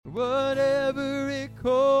whatever it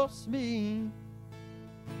costs me.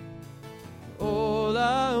 All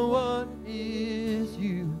I want is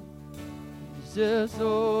you. Jesus,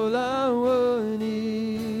 all I want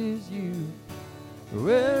is you.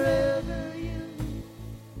 Wherever you.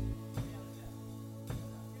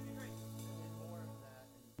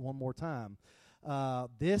 One more time.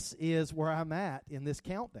 This is where I'm at in this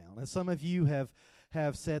countdown. And some of you have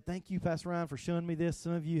said, thank you, Pastor Ryan, for showing me this.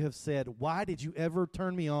 Some of you have said, why did you ever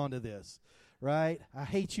turn me on to this? Right? I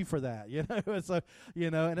hate you for that. So,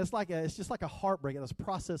 and it's just like a heartbreak. It's a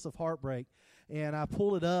process of heartbreak. And I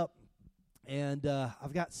pulled it up, and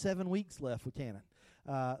I've got 7 weeks left with Cannon.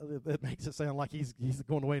 It makes it sound like he's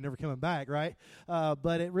going away and never coming back, right?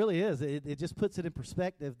 But it really is. It just puts it in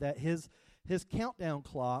perspective that his countdown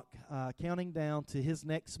clock, counting down to his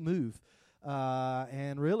next move.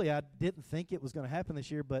 And really, I didn't think it was going to happen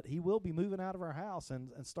this year, but he will be moving out of our house and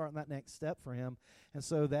starting that next step for him. And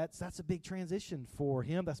so that's a big transition for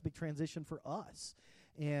him. That's a big transition for us.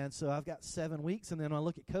 And so I've got 7 weeks, and then when I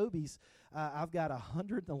look at Kobe's, I've got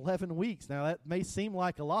 111 weeks. Now, that may seem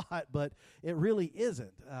like a lot, but it really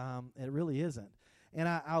isn't. It really isn't. And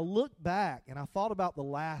I look back, and I thought about the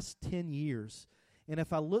last 10 years. And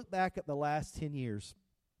if I look back at the last 10 years,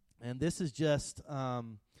 and this is just,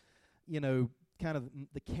 kind of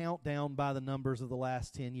the countdown by the numbers of the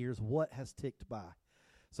last 10 years, what has ticked by.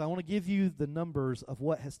 So I want to give you the numbers of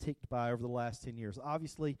what has ticked by over the last 10 years.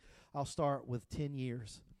 Obviously, I'll start with 10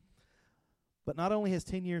 years. But not only has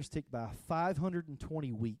 10 years ticked by,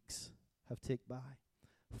 520 weeks have ticked by,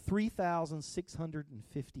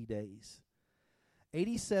 3,650 days,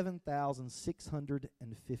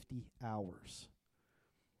 87,650 hours,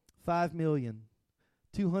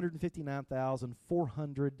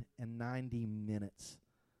 5,259,490 minutes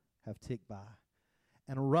have ticked by,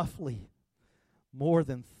 and roughly more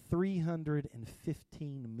than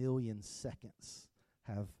 315 million seconds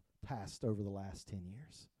have passed over the last 10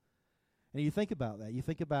 years. And you think about that. You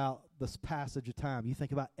think about this passage of time. You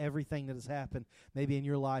think about everything that has happened maybe in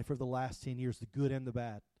your life over the last 10 years, the good and the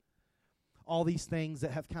bad. All these things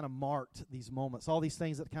that have kind of marked these moments, all these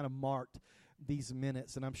things that kind of marked these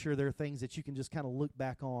minutes. And I'm sure there are things that you can just kind of look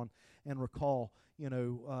back on and recall,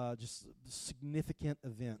 just significant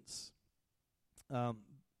events.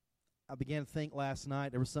 I began to think last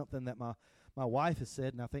night, there was something that my wife has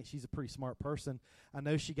said, and I think she's a pretty smart person. I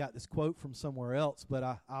know she got this quote from somewhere else, but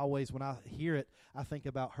I always, when I hear it, I think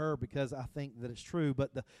about her because I think that it's true.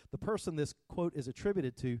 But the person this quote is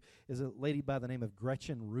attributed to is a lady by the name of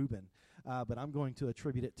Gretchen Rubin. But I'm going to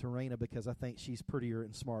attribute it to Raina because I think she's prettier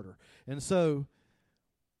and smarter. And so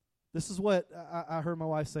this is what I heard my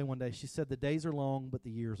wife say one day. She said, the days are long, but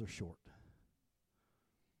the years are short.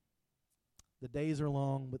 The days are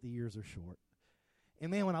long, but the years are short.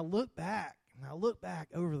 And man, when I look back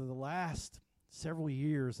over the last several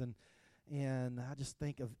years, and I just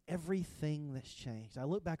think of everything that's changed. I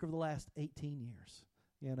look back over the last 18 years,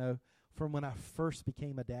 from when I first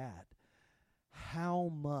became a dad.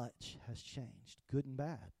 How much has changed, good and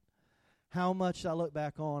bad. How much I look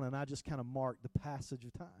back on, and I just kind of mark the passage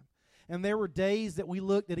of time. And there were days that we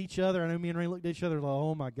looked at each other, I know me and Ray looked at each other like,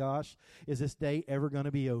 oh my gosh, is this day ever going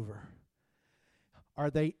to be over? Are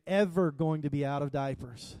they ever going to be out of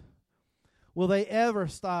diapers? Will they ever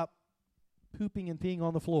stop pooping and peeing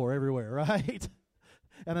on the floor everywhere, right?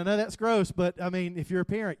 And I know that's gross, but, I mean, if you're a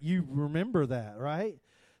parent, you remember that, right?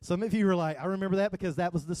 Some of you are like, I remember that because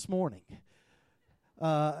that was this morning.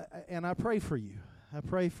 And I pray for you. I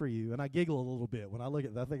pray for you, and I giggle a little bit when I look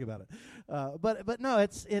at that. I think about it. But no,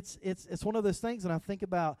 it's one of those things, and I think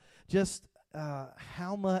about just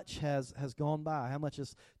how much has gone by, how much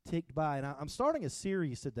has ticked by. And I'm starting a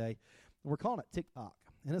series today, and we're calling it TikTok.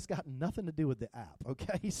 And it's got nothing to do with the app,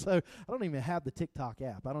 okay? So I don't even have the TikTok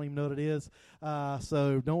app. I don't even know what it is.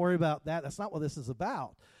 So don't worry about that. That's not what this is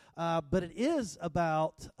about. But it is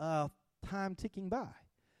about time ticking by.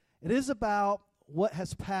 It is about what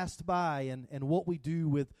has passed by and what we do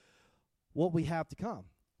with what we have to come,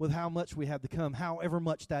 with how much we have to come, however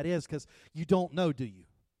much that is, because you don't know, do you?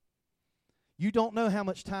 You don't know how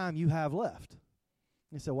much time you have left.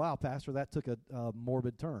 You say, wow, Pastor, that took a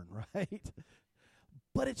morbid turn, right?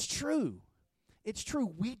 But it's true. It's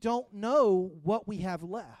true. We don't know what we have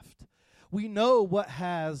left. We know what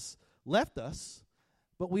has left us,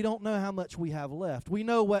 but we don't know how much we have left. We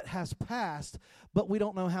know what has passed, but we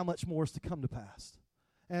don't know how much more is to come to pass.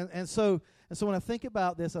 And so when I think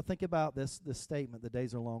about this statement, the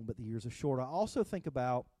days are long, but the years are short. I also think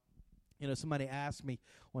about, somebody asked me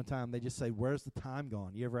one time, they just say, where's the time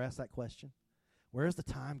gone? You ever ask that question? Where's the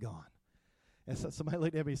time gone? And so somebody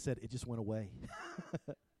looked at me and said, it just went away.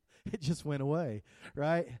 It just went away,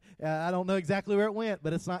 right? I don't know exactly where it went,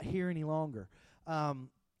 but it's not here any longer. And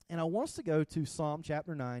I want us to go to Psalm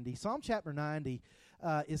chapter 90. Psalm chapter 90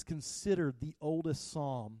 is considered the oldest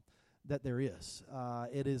psalm that there is.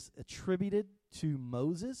 It is attributed to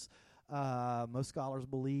Moses. Most scholars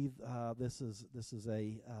believe this is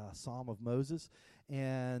a psalm of Moses,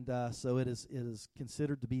 and so it is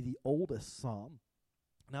considered to be the oldest psalm.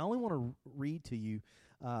 Now, I only want to read to you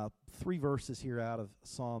 3 verses here out of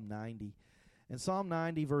Psalm 90. In Psalm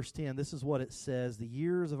 90, verse 10, this is what it says: "The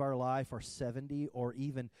years of our life are 70, or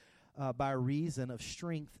even by reason of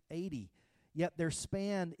strength 80. Yet their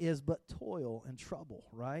span is but toil and trouble,"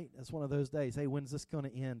 right? That's one of those days. Hey, when's this going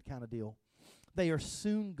to end kind of deal. "They are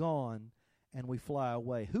soon gone, and we fly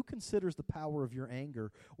away. Who considers the power of your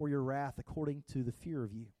anger or your wrath according to the fear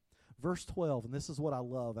of you?" Verse 12, and this is what I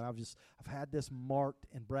love, and I've had this marked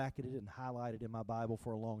and bracketed and highlighted in my Bible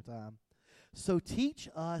for a long time. "So teach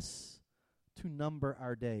us to number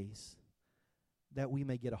our days, that we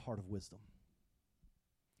may get a heart of wisdom."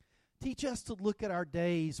 Teach us to look at our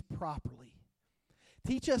days properly.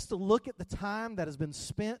 Teach us to look at the time that has been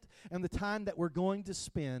spent and the time that we're going to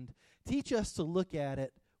spend. Teach us to look at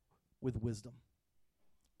it with wisdom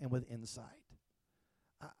and with insight.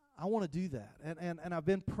 I want to do that. And I've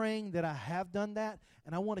been praying that I have done that,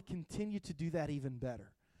 and I want to continue to do that even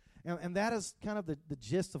better. And that is kind of the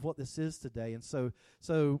gist of what this is today. And so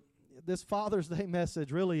this Father's Day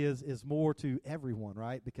message really is more to everyone,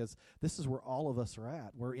 right? Because this is where all of us are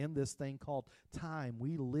at. We're in this thing called time.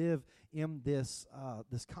 We live in this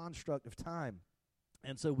construct of time.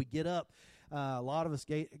 And so we get up. A lot of us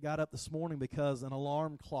got up this morning because an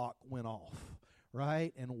alarm clock went off,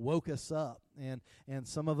 right, and woke us up. And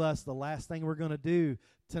some of us, the last thing we're going to do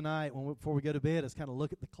tonight before we go to bed is kind of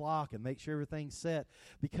look at the clock and make sure everything's set,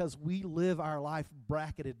 because we live our life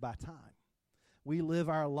bracketed by time. We live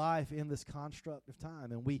our life in this construct of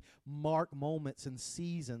time, and we mark moments and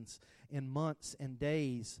seasons and months and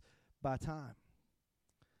days by time.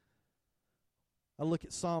 I look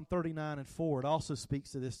at Psalm 39 and 4. It also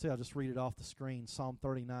speaks to this too. I'll just read it off the screen. Psalm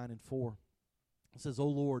 39 and 4. It says, "O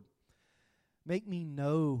Lord, make me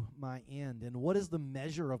know my end, and what is the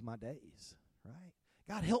measure of my days?" Right?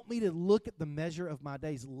 God, help me to look at the measure of my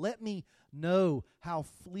days. Let me know how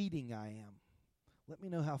fleeting I am. Let me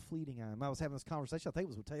know how fleeting I am. I was having this conversation, I think it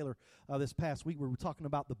was with Taylor this past week. We were talking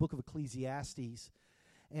about the book of Ecclesiastes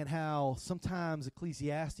and how sometimes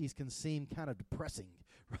Ecclesiastes can seem kind of depressing,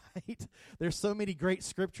 right? There's so many great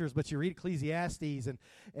scriptures, but you read Ecclesiastes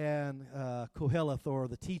and Koheleth, or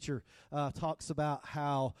the teacher, talks about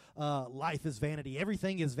how life is vanity.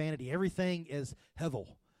 Everything is vanity. Everything is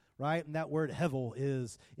hevel, right? And that word hevel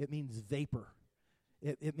it means vapor.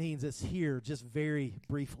 It means it's here just very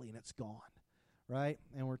briefly and it's gone. Right?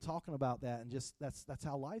 And we're talking about that, and just that's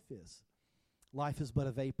how life is. Life is but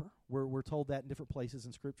a vapor. We're told that in different places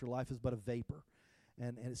in Scripture. Life is but a vapor,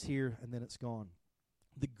 and it's here and then it's gone.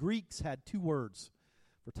 The Greeks had 2 words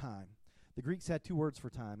for time. The Greeks had 2 words for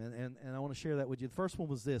time, and I want to share that with you. The first one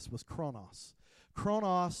was chronos.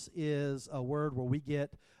 Chronos is a word where we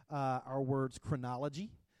get our words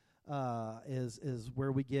chronology. Is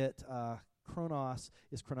where we get chronos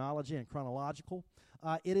is chronology and chronological.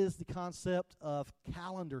 It is the concept of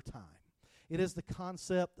calendar time. It is the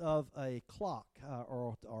concept of a clock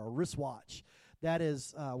or a wristwatch. That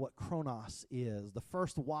is what chronos is. The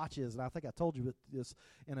first watches, and I think I told you this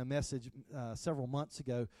in a message several months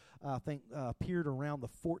ago, I think appeared around the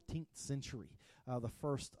 14th century. The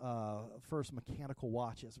first mechanical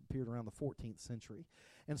watches appeared around the 14th century.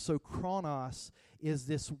 And so chronos is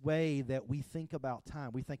this way that we think about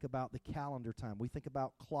time. We think about the calendar time. We think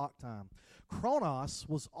about clock time. Chronos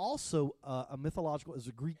was also a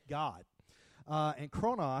Greek god. And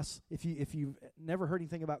Chronos, if you've never heard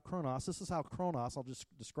anything about Chronos, this is how Chronos, I'll just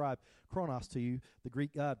describe Chronos to you, the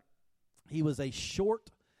Greek god. He was a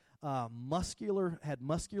short, had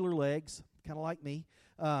muscular legs, kind of like me.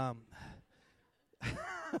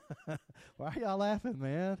 Why are y'all laughing,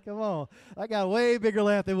 man? Come on. I got a way bigger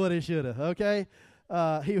laugh than what it should have, okay?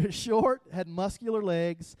 He was short, had muscular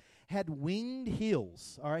legs, had winged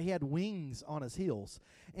heels. All right, he had wings on his heels.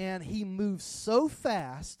 And he moved so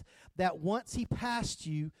fast that once he passed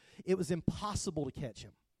you, it was impossible to catch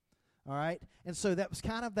him. All right? And so that was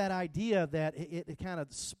kind of that idea that it kind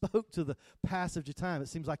of spoke to the passage of time. It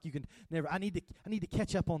seems like you can never, I need to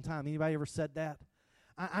catch up on time. Anybody ever said that?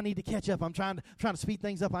 I need to catch up. I'm trying to speed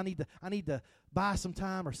things up. I need to buy some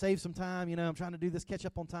time or save some time. You know, I'm trying to do this, catch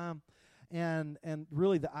up on time. And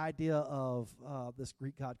really the idea of this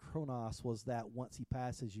Greek god Chronos was that once he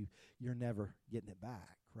passes you, you're never getting it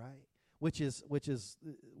back, right? Which is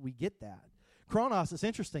we get that. Kronos, it's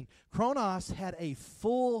interesting. Kronos had a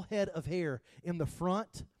full head of hair in the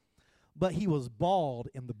front, but he was bald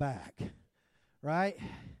in the back, right?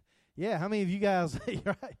 Yeah, how many of you guys,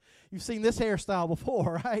 right? You've seen this hairstyle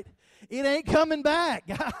before, right? It ain't coming back,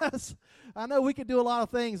 guys. I know we could do a lot of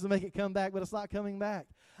things to make it come back, but it's not coming back.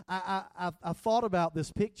 I thought about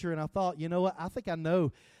this picture, and I thought, you know what? I think I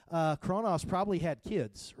know Kronos probably had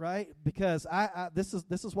kids, right? Because this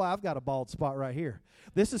is why I've got a bald spot right here.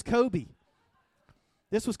 This is Kobe.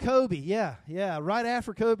 This was Kobe, yeah. Right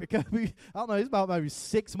after Kobe, I don't know, he's about maybe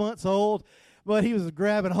 6 months old, but he was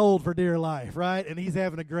grabbing hold for dear life, right? And he's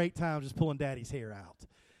having a great time just pulling daddy's hair out.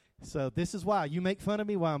 So this is why. You make fun of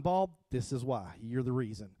me while I'm bald, this is why. You're the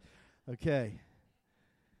reason. Okay.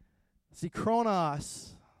 See,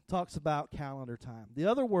 Kronos talks about calendar time. The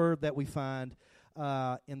other word that we find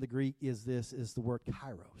in the Greek is the word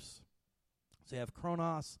kairos. So you have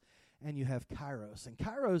Kronos and you have kairos. And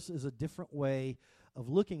kairos is a different way of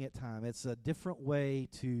looking at time. It's a different way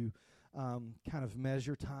to kind of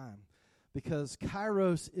measure time, because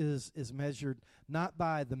kairos is measured not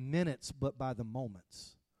by the minutes but by the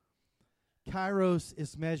moments. Kairos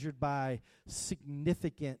is measured by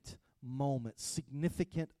significant moments,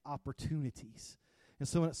 significant opportunities. And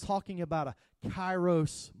so when it's talking about a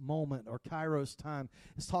kairos moment or kairos time,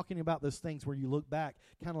 it's talking about those things where you look back,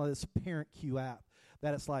 kind of like this parent cue app,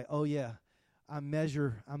 that it's like, oh yeah, I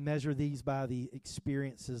measure these by the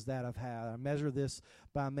experiences that I've had. I measure this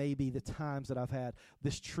by maybe the times that I've had.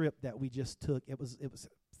 This trip that we just took, it was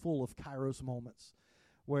full of kairos moments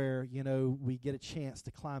where, you know, we get a chance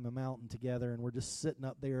to climb a mountain together, and we're just sitting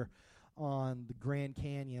up there on the Grand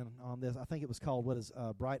Canyon on this. I think it was called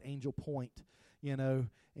Bright Angel Point, you know,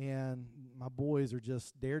 and my boys are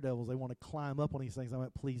just daredevils. They want to climb up on these things. I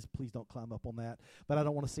went, please don't climb up on that. But I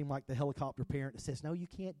don't want to seem like the helicopter parent that says, no, you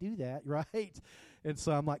can't do that, right? And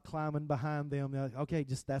so I'm like climbing behind them. They're like, okay,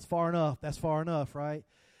 just that's far enough, right?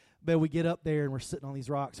 But we get up there and we're sitting on these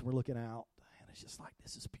rocks and we're looking out, and it's just like,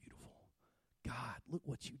 this is beautiful. God, look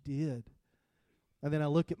what you did. And then I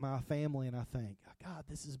look at my family and I think, God,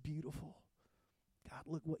 this is beautiful. God,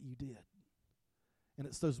 look what you did. And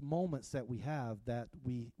it's those moments that we have that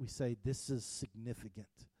we say, this is significant.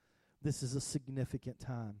 This is a significant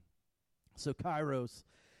time. So kairos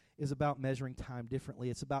is about measuring time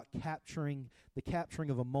differently. It's about capturing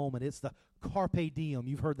of a moment. It's the carpe diem.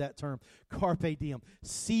 You've heard that term, carpe diem.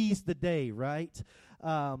 Seize the day, right?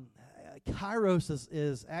 Kairos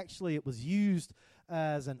is actually, it was used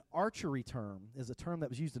as an archery term, is a term that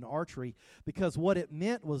was used in archery, because what it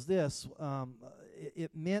meant was this.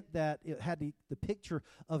 It meant that it had the picture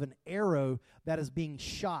of an arrow that is being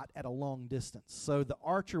shot at a long distance. So the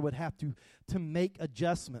archer would have to make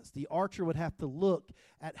adjustments. The archer would have to look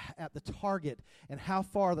at the target and how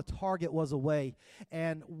far the target was away.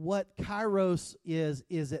 And what kairos is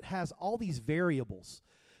it has all these variables.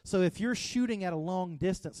 So if you're shooting at a long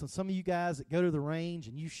distance, and some of you guys that go to the range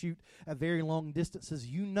and you shoot at very long distances,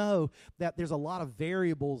 you know that there's a lot of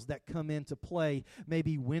variables that come into play,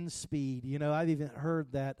 maybe wind speed. You know, I've even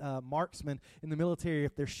heard that marksmen in the military,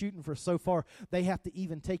 if they're shooting for so far, they have to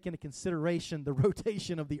even take into consideration the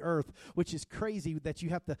rotation of the earth, which is crazy that you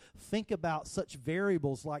have to think about such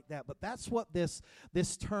variables like that. But that's what this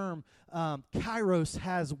term kairos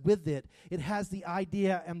has with it. It has the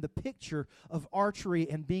idea and the picture of archery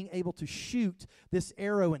and being able to shoot this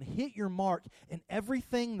arrow and hit your mark, and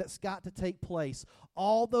everything that's got to take place,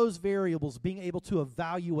 all those variables, being able to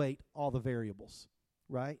evaluate all the variables,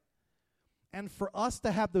 right? And for us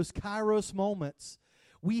to have those kairos moments,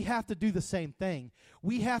 we have to do the same thing.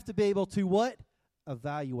 We have to be able to what?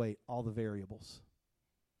 Evaluate all the variables.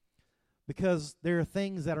 Because there are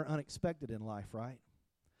things that are unexpected in life, right?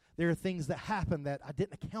 There are things that happen that I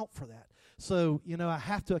didn't account for that. So, you know, I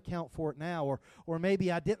have to account for it now. Or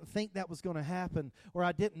maybe I didn't think that was going to happen, or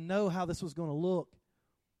I didn't know how this was going to look.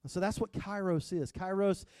 And so that's what kairos is.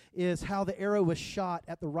 Kairos is how the arrow was shot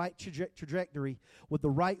at the right trajectory with the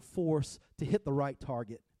right force to hit the right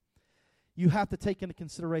target. You have to take into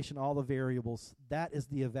consideration all the variables. That is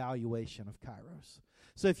the evaluation of kairos.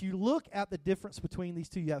 So if you look at the difference between these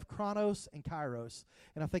two, you have chronos and kairos.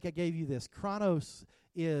 And I think I gave you this. Chronos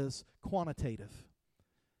is quantitative.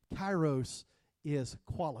 Kairos is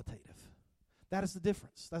qualitative. That is the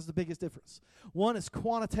difference. That's the biggest difference. One is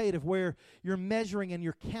quantitative, where you're measuring and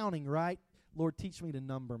you're counting, right? Lord, teach me to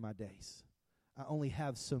number my days. I only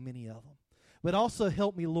have so many of them. But also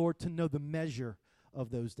help me, Lord, to know the measure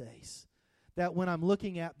of those days. That when I'm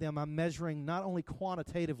looking at them, I'm measuring not only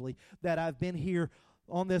quantitatively that I've been here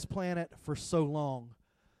on this planet for so long,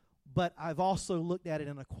 but I've also looked at it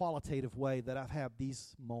in a qualitative way, that I've had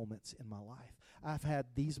these moments in my life. I've had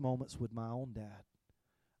these moments with my own dad.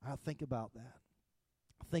 I think about that.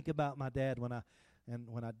 I think about my dad when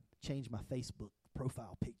I changed my Facebook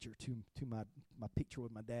profile picture to my picture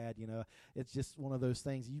with my dad. You know, it's just one of those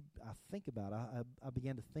things I think about. I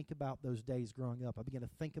began to think about those days growing up. I began to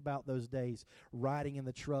think about those days riding in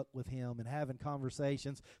the truck with him and having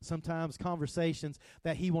conversations, sometimes conversations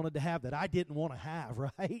that he wanted to have that I didn't want to have,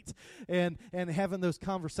 right? And having those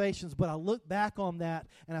conversations. But I look back on that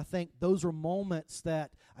and I think those are moments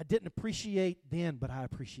that I didn't appreciate then, but I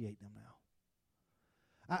appreciate them now.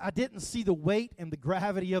 I didn't see the weight and the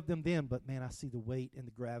gravity of them then, but man, I see the weight and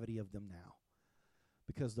the gravity of them now,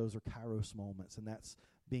 because those are kairos moments, and that's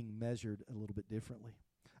being measured a little bit differently.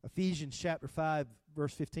 Ephesians chapter 5,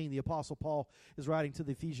 verse 15, the Apostle Paul is writing to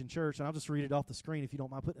the Ephesian church, and I'll just read it off the screen if you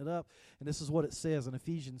don't mind putting it up. And this is what it says in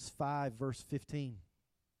Ephesians 5, verse 15.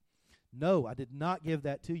 No, I did not give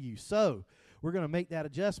that to you. So we're going to make that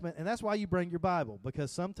adjustment, and that's why you bring your Bible, because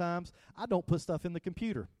sometimes I don't put stuff in the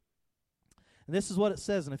computer. And this is what it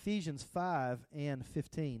says in Ephesians 5 and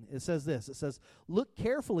 15. It says this. It says, look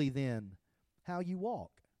carefully then how you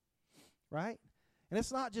walk. Right? And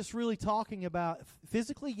it's not just really talking about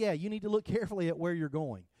physically. Yeah, you need to look carefully at where you're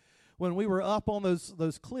going. When we were up on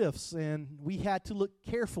those cliffs, and we had to look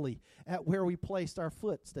carefully at where we placed our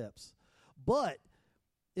footsteps. But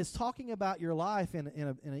it's talking about your life in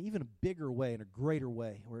an even bigger way, in a greater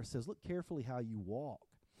way, where it says, look carefully how you walk.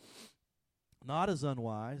 Not as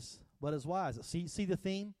unwise, but as wise. See the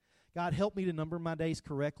theme? God, help me to number my days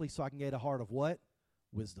correctly so I can get a heart of what?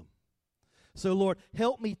 Wisdom. So, Lord,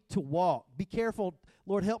 help me to walk. Be careful.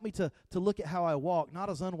 Lord, help me to look at how I walk,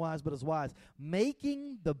 not as unwise, but as wise.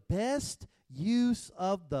 Making the best use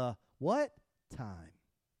of the what? Time.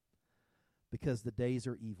 Because the days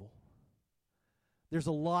are evil. There's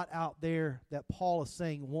a lot out there that Paul is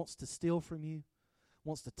saying wants to steal from you,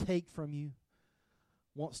 wants to take from you,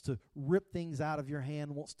 wants to rip things out of your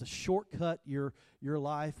hand, wants to shortcut your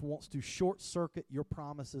life, wants to short-circuit your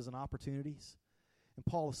promises and opportunities. And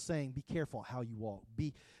Paul is saying, be careful how you walk.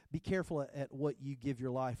 Be careful at what you give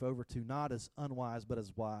your life over to, not as unwise, but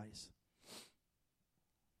as wise.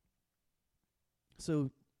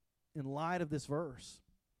 So, in light of this verse,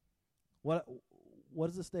 what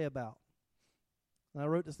is this day about? And I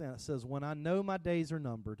wrote this down. It says, when I know my days are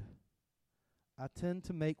numbered, I tend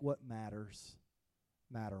to make what matters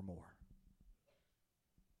matter more.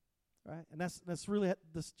 Right? And that's really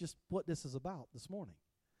just what this is about this morning.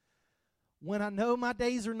 When I know my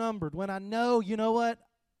days are numbered, when I know, you know what,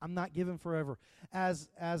 I'm not given forever. As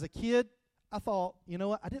a kid, I thought, you know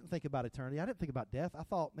what, I didn't think about eternity. I didn't think about death. I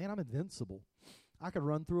thought, man, I'm invincible. I could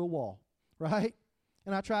run through a wall, right?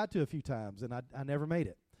 And I tried to a few times, and I never made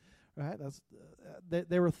it. Right?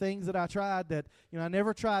 There were things that I tried that, I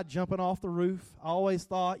never tried jumping off the roof. I always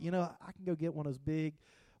thought, I can go get one of those big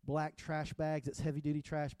black trash bags. It's heavy-duty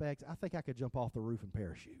trash bags. I think I could jump off the roof and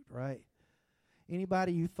parachute, right?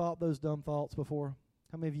 Anybody you thought those dumb thoughts before?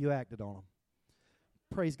 How many of you acted on them?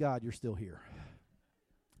 Praise God, you're still here.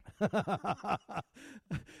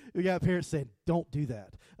 We got parents saying, don't do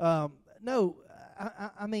that. No,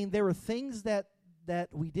 I mean, there were things that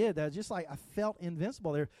we did that just like I felt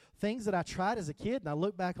invincible. There are things that I tried as a kid, and I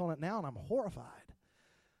look back on it now, and I'm horrified.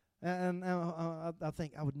 And I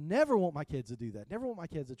think I would never want my kids to do that. Never want my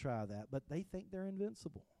kids to try that. But they think they're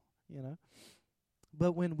invincible,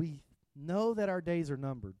 But when we know that our days are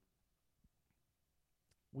numbered,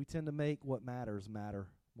 we tend to make what matters matter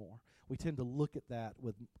more. We tend to look at that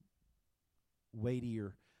with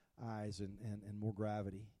weightier eyes and more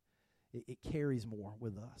gravity. It carries more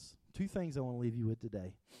with us. Two things I want to leave you with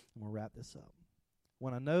today, and we'll wrap this up.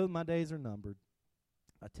 When I know my days are numbered,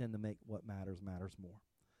 I tend to make what matters more.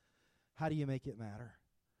 How do you make it matter?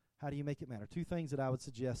 How do you make it matter? Two things that I would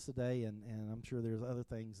suggest today, and I'm sure there's other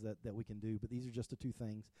things that we can do, but these are just the two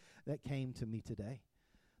things that came to me today.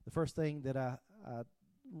 The first thing that I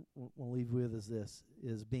want to leave with is this,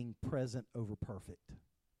 is being present over perfect.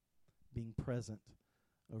 Being present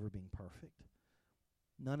over being perfect.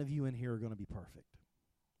 None of you in here are going to be perfect.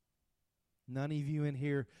 None of you in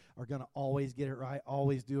here are going to always get it right,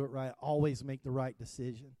 always do it right, always make the right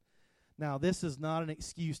decision. Now, this is not an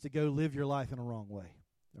excuse to go live your life in a wrong way.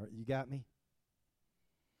 All right, you got me?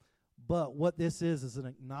 But what this is an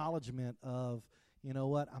acknowledgement of, you know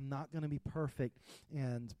what, I'm not going to be perfect,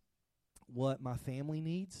 and what my family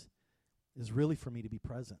needs is really for me to be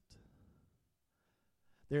present.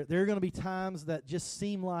 There are going to be times that just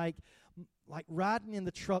seem like riding in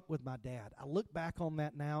the truck with my dad. I look back on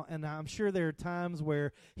that now, and I'm sure there are times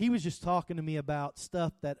where he was just talking to me about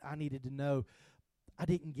stuff that I needed to know. I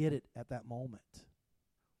didn't get it at that moment.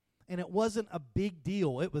 And it wasn't a big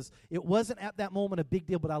deal. It wasn't at that moment a big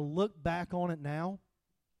deal, but I look back on it now,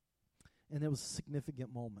 and it was a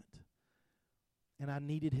significant moment. And I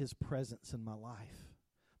needed his presence in my life.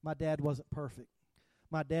 My dad wasn't perfect.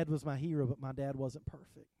 My dad was my hero, but my dad wasn't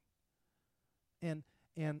perfect. And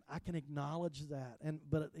I can acknowledge that.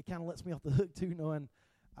 But it kind of lets me off the hook, too, knowing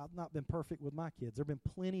I've not been perfect with my kids. There have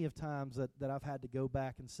been plenty of times that I've had to go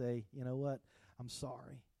back and say, you know what, I'm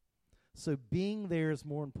sorry. So being there is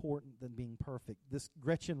more important than being perfect. This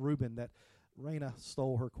Gretchen Rubin that Raina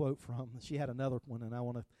stole her quote from, she had another one, and I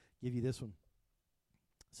want to give you this one.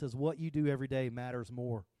 It says, what you do every day matters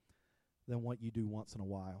more than what you do once in a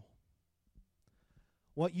while.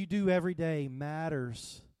 What you do every day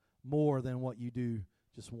matters more than what you do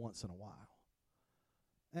just once in a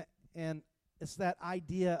while. And it's that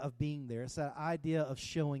idea of being there. It's that idea of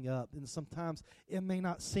showing up. And sometimes it may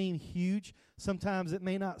not seem huge. Sometimes it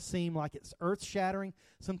may not seem like it's earth-shattering.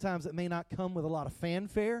 Sometimes it may not come with a lot of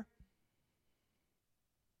fanfare.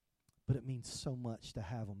 But it means so much to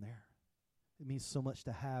have them there. It means so much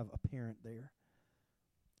to have a parent there.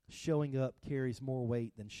 Showing up carries more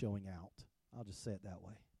weight than showing out. I'll just say it that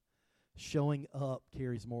way. Showing up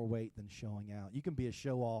carries more weight than showing out. You can be a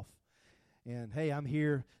show-off. And, hey, I'm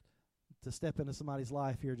here to step into somebody's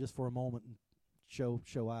life here just for a moment and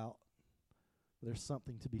show out. But there's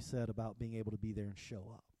something to be said about being able to be there and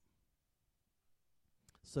show up.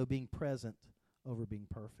 So being present over being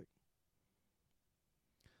perfect.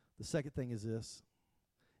 The second thing is this,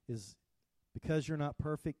 is because you're not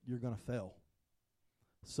perfect, you're going to fail.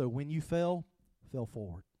 So when you fail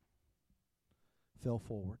forward. Fail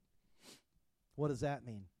forward. What does that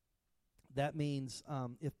mean? That means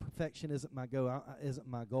if perfection isn't my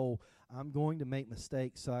goal, I'm going to make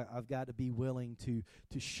mistakes. So I've got to be willing to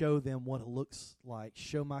show them what it looks like.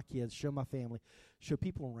 Show my kids, show my family, show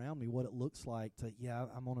people around me what it looks like.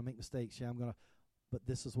 I'm going to make mistakes. But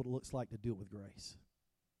this is what it looks like to do it with grace.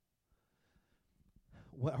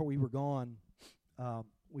 While we were gone,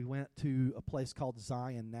 we went to a place called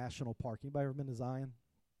Zion National Park. Anybody ever been to Zion?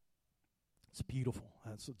 It's beautiful.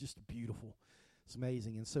 It's just beautiful. It's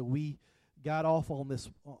amazing. And so we got off on this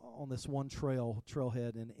one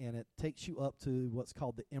trailhead, and it takes you up to what's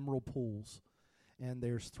called the Emerald Pools. And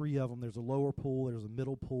there's 3 of them. There's a lower pool, there's a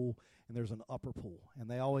middle pool, and there's an upper pool. And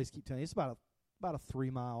they always keep telling you it's about a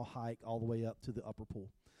 3-mile hike all the way up to the upper pool.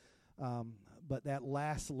 But that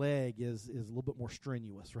last leg is a little bit more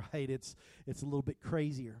strenuous, right? It's a little bit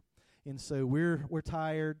crazier. And so we're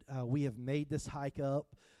tired. We have made this hike up.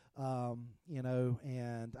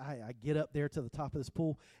 And I get up there to the top of this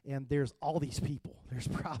pool, and there's all these people. There's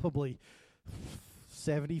probably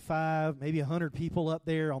 75, maybe 100 people up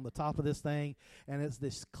there on the top of this thing, and it's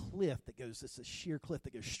this cliff that goes, it's a sheer cliff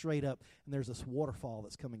that goes straight up, and there's this waterfall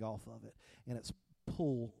that's coming off of it, and it's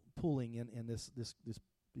pooling in this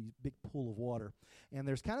big pool of water, and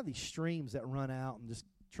there's kind of these streams that run out and just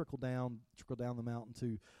trickle down the mountain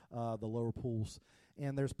to the lower pools.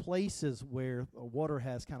 And there's places where water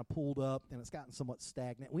has kind of pooled up and it's gotten somewhat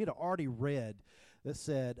stagnant. We had already read that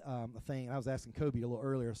said a thing, and I was asking Kobe a little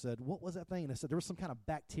earlier, said, what was that thing? And I said there was some kind of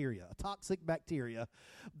bacteria, a toxic bacteria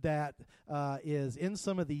that is in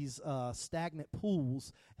some of these stagnant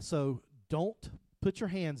pools. So don't put your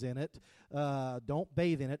hands in it. Don't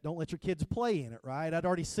bathe in it. Don't let your kids play in it, right? I'd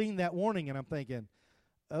already seen that warning, and I'm thinking,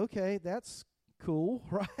 okay, that's cool,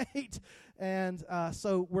 right? And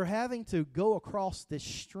so we're having to go across this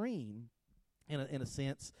stream, in a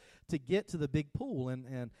sense, to get to the big pool.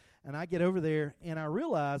 And I get over there, and I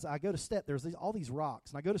realize I go to step. There's all these rocks,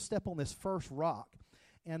 and I go to step on this first rock,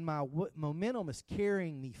 and my momentum is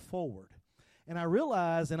carrying me forward. And I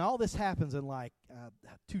realize, and all this happens in like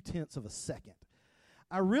 0.2 of a second.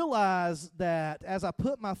 I realize that as I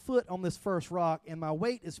put my foot on this first rock and my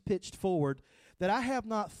weight is pitched forward, that I have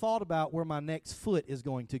not thought about where my next foot is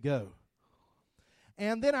going to go.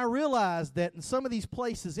 And then I realized that in some of these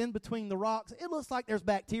places in between the rocks, it looks like there's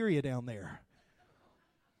bacteria down there.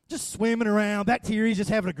 Just swimming around. Bacteria just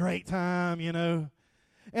having a great time,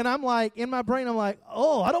 And I'm like, in my brain, I'm like,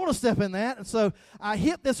 oh, I don't want to step in that. And so I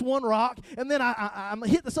hit this one rock, and then I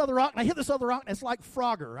hit this other rock, and I hit this other rock, and it's like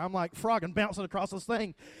Frogger. I'm like frogging, bouncing across this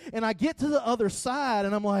thing. And I get to the other side,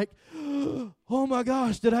 and I'm like, oh, my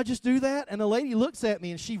gosh, did I just do that? And the lady looks at me,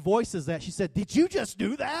 and she voices that. She said, did you just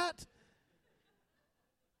do that?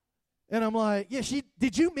 And I'm like, yeah,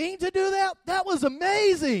 did you mean to do that? That was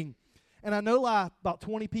amazing. And I no lie, about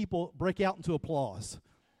 20 people break out into applause.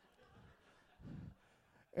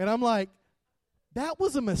 And I'm like, that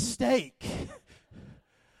was a mistake.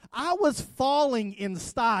 I was falling in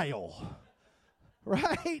style,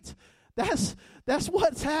 right? That's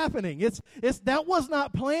what's happening. It's that was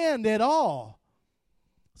not planned at all.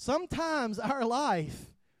 Sometimes our life,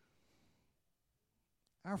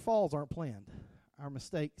 our falls aren't planned. Our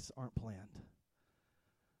mistakes aren't planned.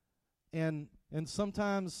 And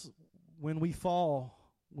sometimes when we fall,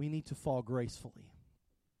 we need to fall gracefully.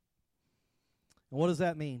 And what does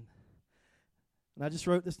that mean? And I just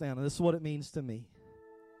wrote this down, and this is what it means to me.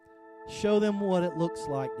 Show them what it looks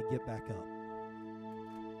like to get back up.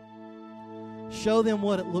 Show them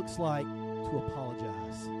what it looks like to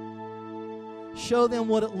apologize. Show them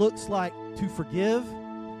what it looks like to forgive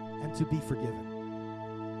and to be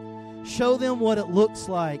forgiven. Show them what it looks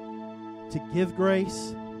like to give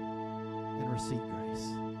grace and receive grace.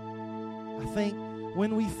 I think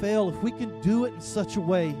when we fail, if we can do it in such a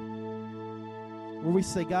way where we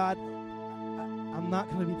say, God, I'm not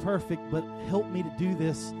going to be perfect, but help me to do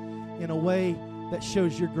this in a way that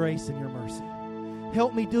shows your grace and your mercy.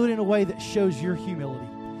 Help me do it in a way that shows your humility.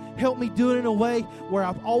 Help me do it in a way where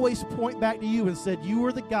I always point back to you and said, you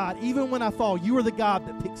are the God, even when I fall, you are the God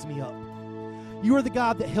that picks me up. You are the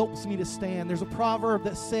God that helps me to stand. There's a proverb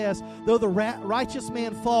that says, though the righteous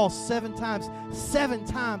man falls 7 times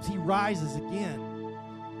he rises again.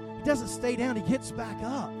 He doesn't stay down, he gets back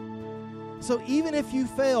up. So even if you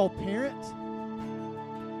fail, parent,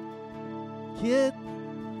 kid,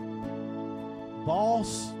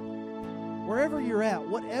 boss, wherever you're at,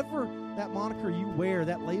 whatever that moniker you wear,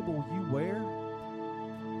 that label you wear,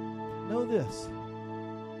 know this,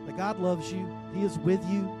 that God loves you. He is with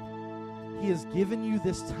you. He has given you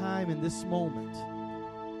this time and this moment.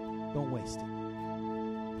 Don't waste it.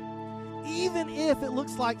 Even if it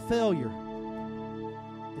looks like failure,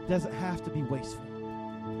 it doesn't have to be wasteful.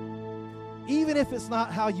 Even if it's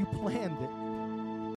not how you planned it,